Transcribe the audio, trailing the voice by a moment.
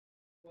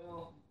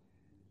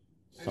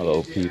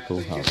Hello,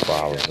 people,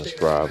 followers,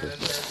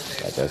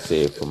 subscribers. Like I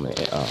said from my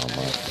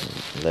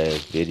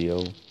last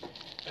video,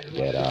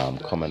 that I'm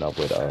coming up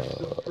with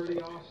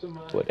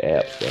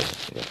apps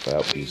that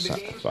help you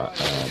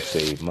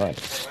save money.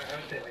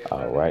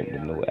 All right, the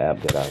new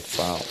app that I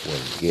found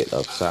was Get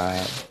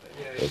Upside.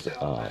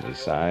 You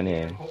sign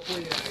in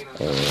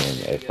and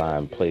it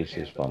find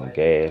places from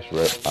gas,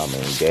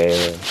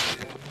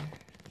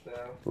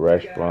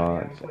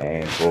 restaurants,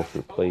 and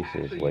grocery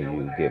places where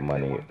you get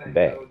money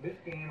back,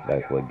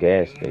 like with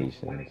gas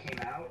stations.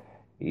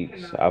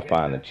 I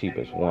find the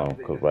cheapest one,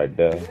 because right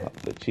there,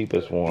 the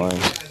cheapest one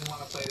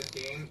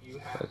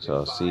that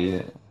y'all see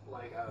it,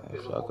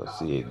 if y'all can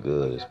see it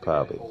good, it's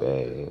probably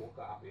bad.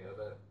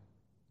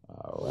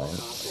 Alright.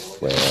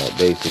 Well,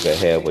 basically, I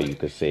have where you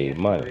could save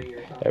money.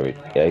 Every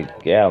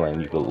gallon,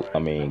 you could,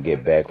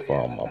 get back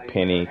from a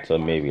penny to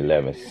maybe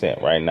 11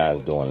 cents. Right now,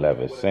 it's doing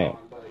 11 cents.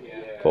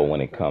 But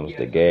when it comes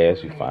to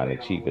gas, you find the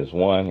cheapest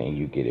one and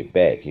you get it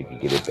back. You can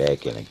get it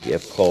back in a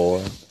gift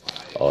card,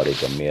 or they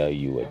can mail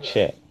you a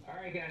check.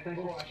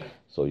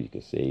 So you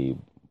can save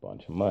a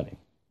bunch of money.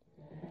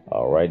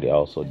 All right, they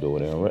also do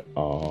it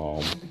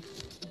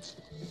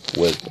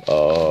with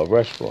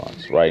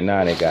restaurants. Right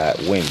now they got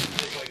Wendy's.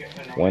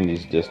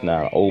 Wendy's just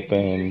not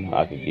open.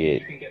 I could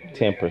get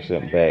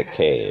 10% back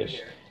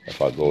cash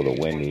if I go to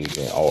Wendy's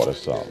and order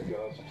something.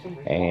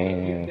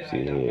 And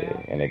see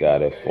here, and they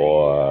got it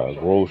for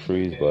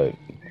groceries, but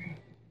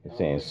it's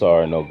saying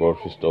sorry, no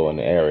grocery store in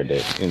the area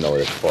that's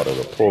part of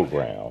the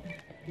program.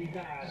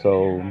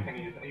 So,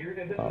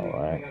 all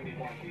right,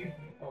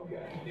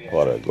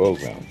 part of the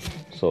program.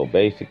 So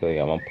basically,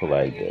 I'm gonna put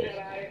like this: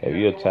 if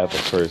you're the type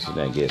of person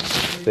that gets,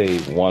 say,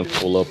 one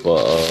full up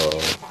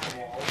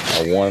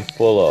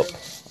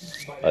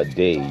a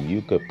day,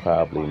 you could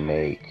probably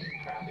make.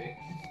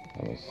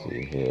 Let me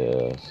see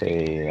here.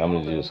 Say I'm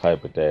gonna just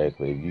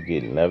hypothetically, if you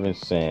get 11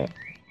 cent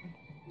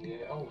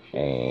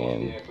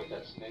and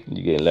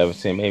you get 11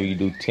 cent, maybe you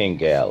do 10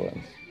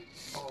 gallons.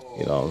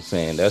 You know what I'm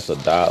saying? That's a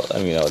dollar.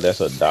 That's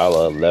a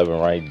dollar 11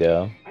 right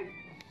there.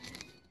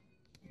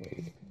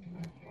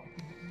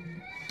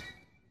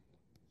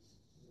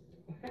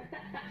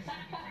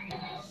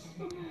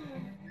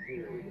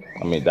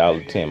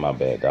 Dollar 10. My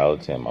bad. Dollar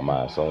 10. My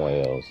mind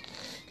somewhere else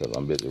because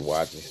I'm busy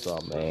watching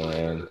something.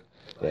 And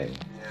then,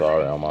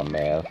 sorry on my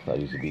math. I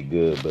used to be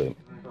good, but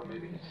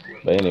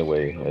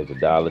anyway, it's a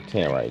dollar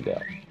 10 right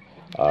there.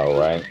 All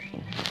right,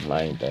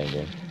 I ain't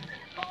thinking,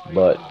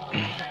 but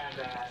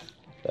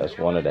that's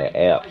one of the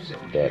apps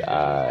that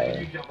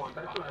I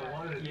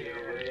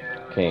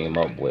came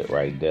up with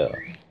right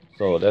there.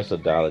 So that's a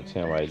dollar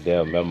 10 right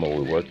there. Remember,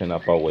 we're working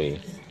up our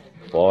way.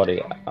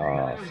 40,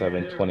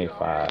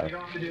 725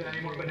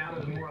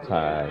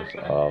 times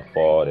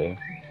 40.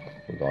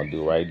 We're gonna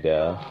do right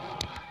there.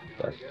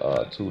 That's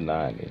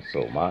 290.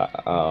 So my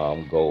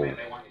goal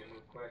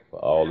for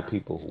all the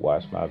people who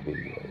watch my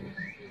videos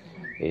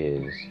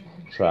is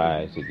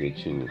trying to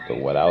get you to,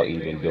 without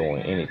even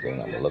doing anything.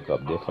 I'm gonna look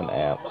up different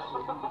apps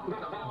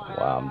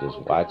while I'm just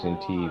watching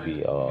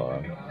TV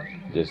or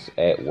just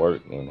at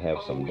work and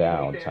have some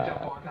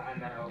downtime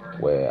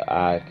where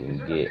I can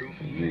get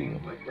you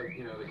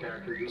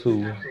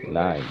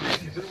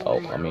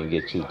 290.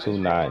 Get you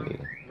 290.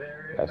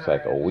 That's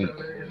like a week.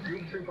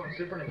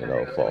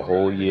 For a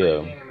whole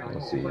year.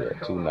 Let's see here,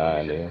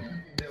 290.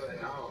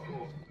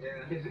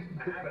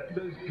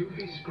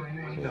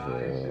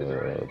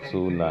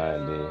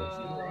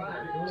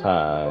 290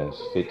 times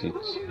 52.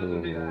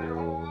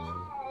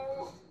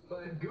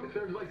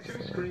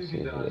 Let's see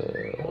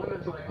here.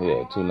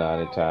 Yeah,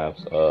 290 times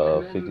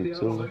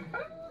 52.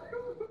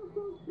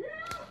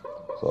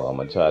 So I'm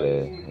gonna try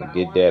to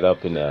get that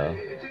up in there.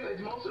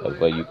 That's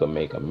where you can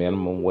make a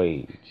minimum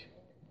wage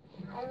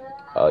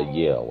a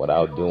year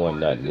without doing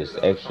nothing, just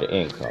extra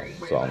income.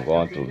 So I'm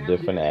going through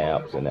different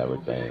apps and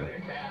everything.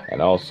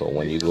 And also,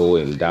 when you go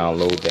and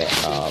download that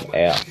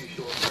app,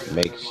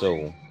 make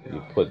sure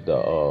you put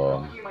the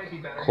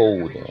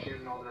code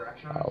in.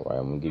 All right,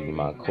 I'm gonna give you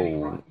my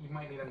code.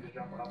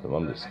 So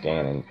I'm just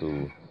scanning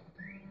through.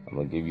 I'm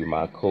gonna give you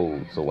my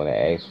code. So when it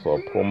asks for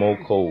a promo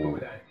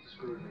code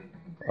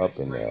up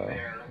in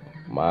there,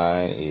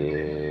 mine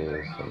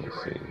is. Let me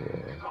see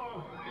here.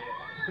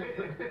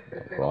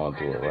 I'm going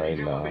through it right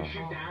now.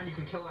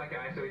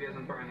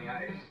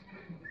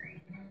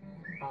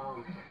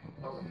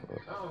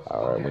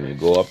 Alright, when you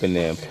go up in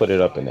there and put it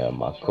up in there,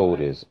 my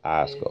code is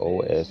Oscar,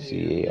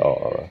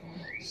 OSCAR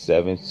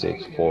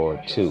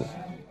 7642.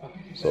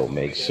 So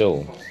make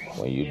sure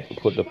when you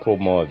put the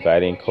promo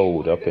inviting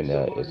code up in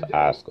there, it's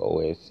Oscar,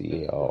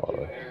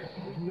 OSCAR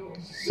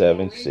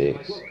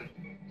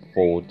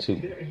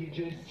 7642.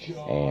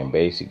 And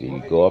basically,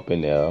 you go up in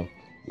there,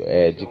 you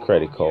add your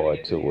credit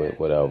card to it,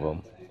 whatever.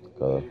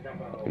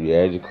 You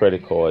add your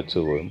credit card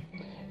to it,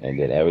 and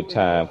then every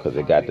time, because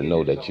they got to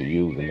know that you're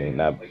using it,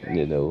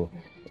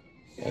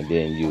 and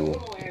then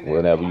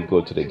whenever you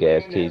go to the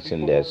gas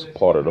station that's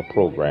part of the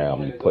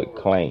program, you put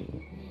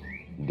claim.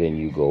 Then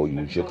you go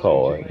use your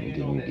card, and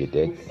then you get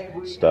that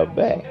stuff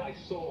back.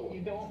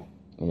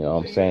 You know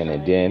what I'm saying?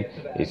 And then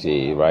it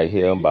said right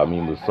here by me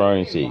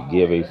referring, it said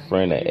give a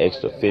friend an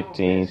extra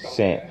 15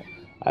 cent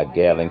a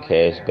gallon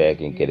cash back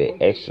and get an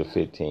extra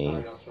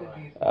 15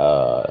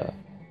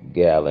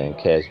 gallon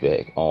cash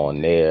back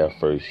on their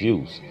first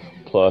use.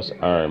 Plus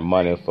earn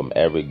money from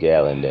every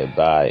gallon they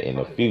buy in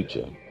the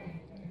future.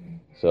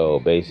 So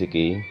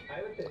basically,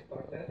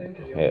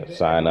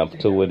 sign up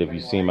to it. If you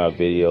see my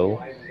video,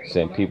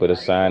 send people to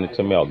sign it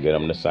to me. I'll get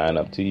them to sign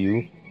up to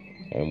you,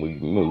 and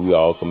we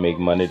all can make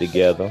money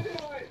together.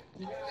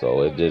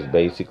 So it just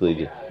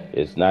basically,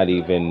 it's not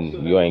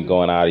even, you ain't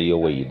going out of your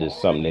way. It's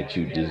just something that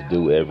you just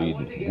do every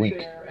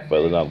week,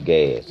 filling up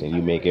gas, and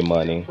you making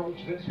money.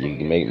 You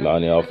can make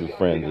money off your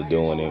friends are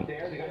doing it.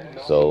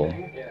 So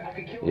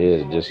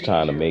it's just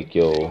trying to make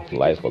your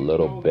life a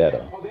little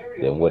better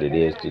than what it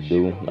is to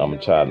do. I'm gonna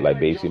try to, like,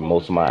 basically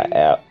most of the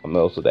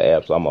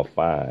apps I'm gonna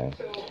find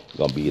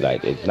gonna be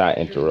like, it's not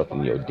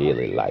interrupting your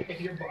daily life.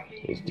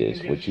 It's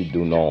just what you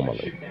do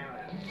normally.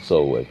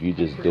 So if you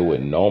just do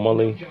it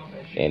normally,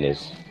 and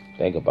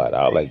think about it,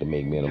 I like to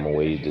make minimum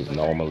wage just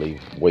normally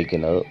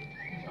waking up.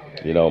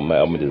 You know,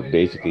 I'm just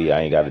basically,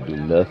 I ain't got to do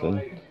nothing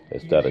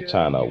instead of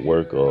trying to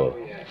work or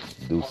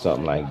do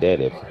something like that.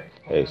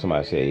 If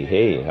somebody say,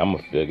 hey, I'm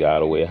gonna figure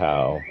out a way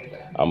how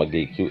I'm gonna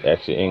get you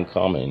extra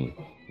income, and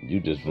you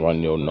just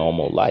run your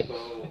normal life.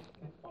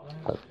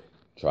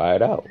 Try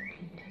it out,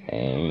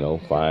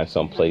 and find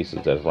some places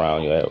that's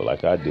around your area,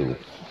 like I do.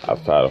 I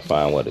try to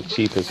find where the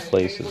cheapest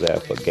place is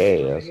at for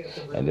gas,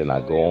 and then I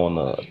go on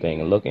the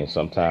thing and look, and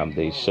sometimes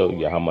they show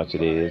you how much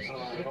it is,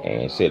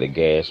 and say the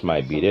gas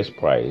might be this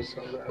price,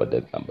 but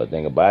the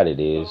thing about it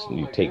is,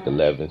 you take the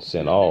 11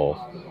 cent off,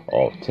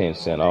 or 10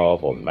 cent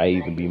off, or might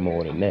even be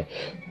more than that,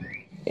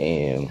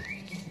 and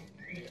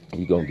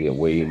you're gonna get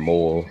way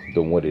more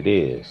than what it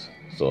is.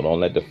 So don't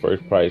let the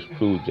first price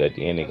fool you. At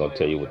the end, they're gonna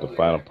tell you what the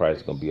final price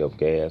is gonna be of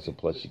gas, and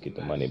plus you get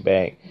the money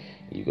back.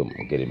 You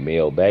can get it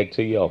mailed back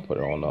to you, or put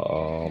it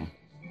on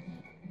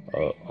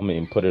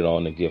put it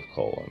on the gift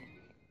card.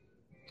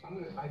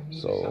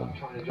 So,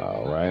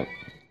 all right.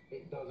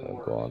 I'm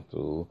going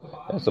through.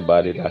 That's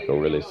about it I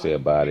can really say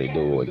about it.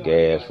 Do with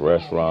gas,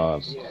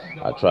 restaurants.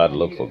 I try to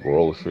look for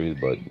groceries,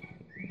 but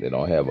they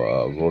don't have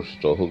a grocery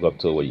store hook up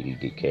to it where you can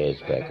get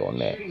cash back on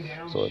that.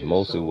 So it's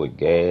mostly with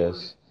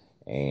gas,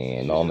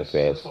 and the only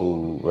fast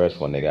food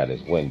restaurant they got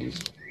is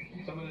Wendy's.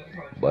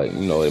 But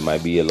it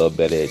might be a little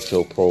better at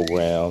your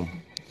program,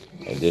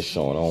 and just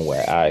showing on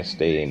where I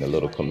stay in the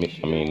little in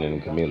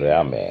the community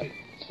I'm at.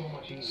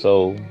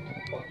 So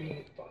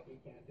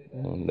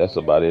that's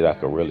about it I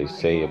can really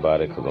say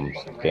about it, because I'm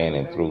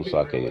scanning through so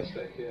I can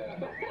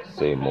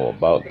say more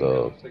about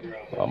the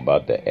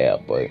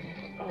app. But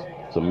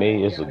to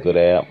me, it's a good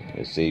app.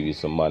 It saves you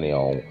some money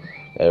on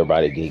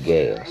everybody get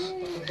gas.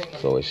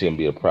 So it shouldn't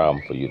be a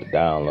problem for you to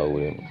download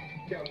it.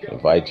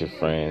 Invite your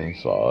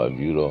friends, or if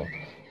you don't,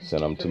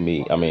 send them to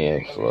me.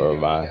 For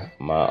my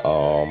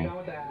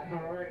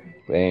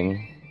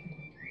thing.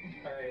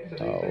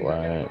 All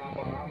right.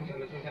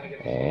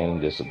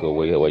 And just a good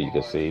way where you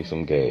can save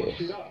some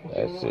gas.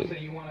 That's it.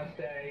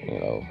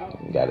 You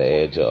gotta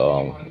add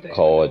your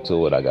card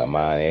to it. I got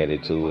mine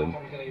added to it.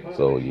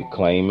 So you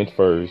claim it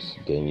first,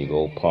 then you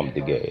go pump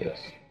the gas.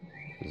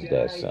 It's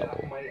that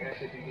simple.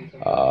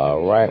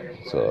 All right.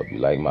 So if you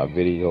like my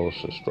video,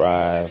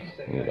 subscribe.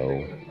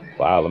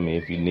 Follow me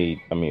if you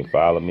need.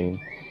 Follow me.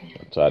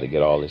 I try to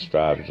get all the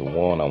subscribers you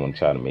want. I want to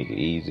try to make it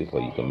easy for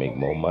you to make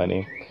more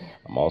money.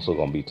 I'm also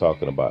going to be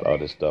talking about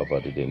other stuff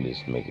other than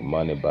just making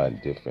money by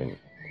different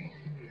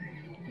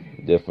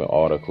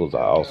articles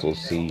I also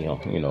see on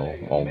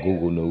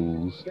Google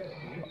News,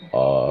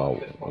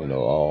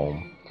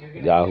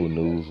 Yahoo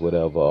News,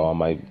 whatever. I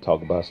might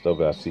talk about stuff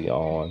that I see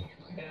on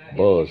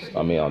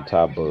on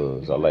Top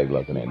Buzz. I like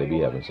looking at it. They be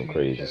having some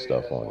crazy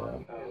stuff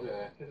on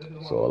there.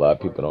 So a lot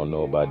of people don't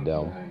know about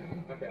them.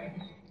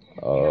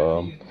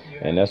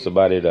 And that's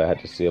about it I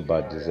have to say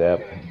about this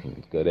app.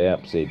 Good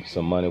app, save you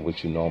some money,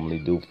 what you normally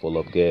do, full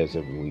up gas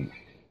every week.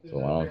 So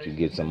why don't you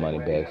get some money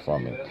back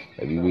from it?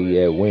 If you eat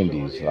at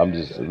Wendy's, I'm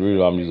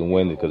using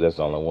Wendy's because that's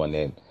the only one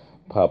that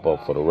pop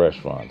up for the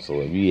restaurant.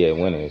 So if you eat at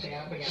Wendy's,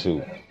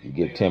 shoot, you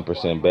get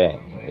 10% back.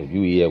 If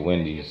you eat at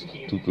Wendy's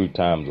 2-3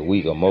 times a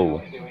week or more,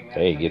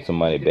 hey, get some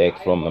money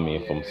back from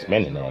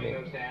spending at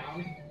it.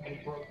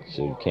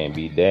 So you can't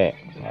beat that.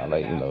 I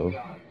like,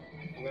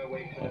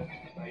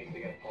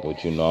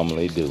 what you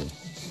normally do.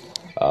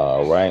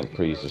 Alright,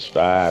 please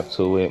subscribe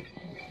to it.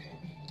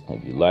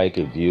 If you like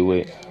it, view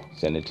it,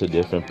 send it to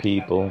different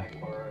people.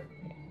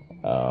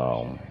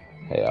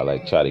 Hey, I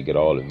like try to get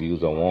all the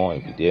views I want.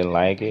 If you didn't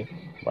like it,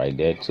 write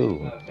that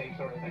too.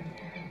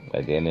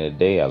 At the end of the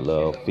day, I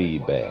love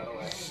feedback.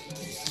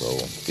 So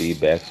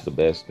feedback's the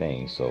best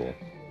thing. So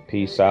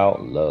peace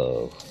out,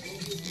 love.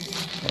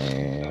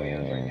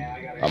 And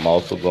I'm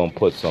also gonna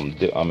put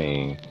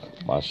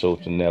my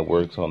social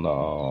networks on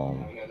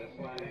the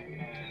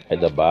at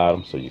the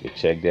bottom, so you can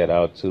check that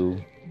out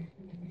too.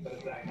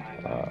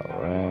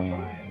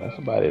 Alright, that's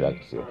about it I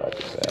can say about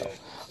this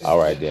app.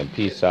 Alright then,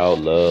 peace out,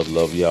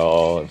 love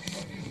y'all.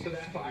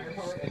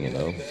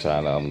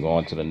 I'm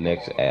going to the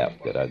next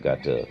app that I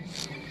got to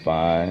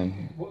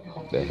find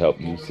to help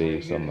you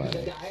save some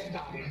money.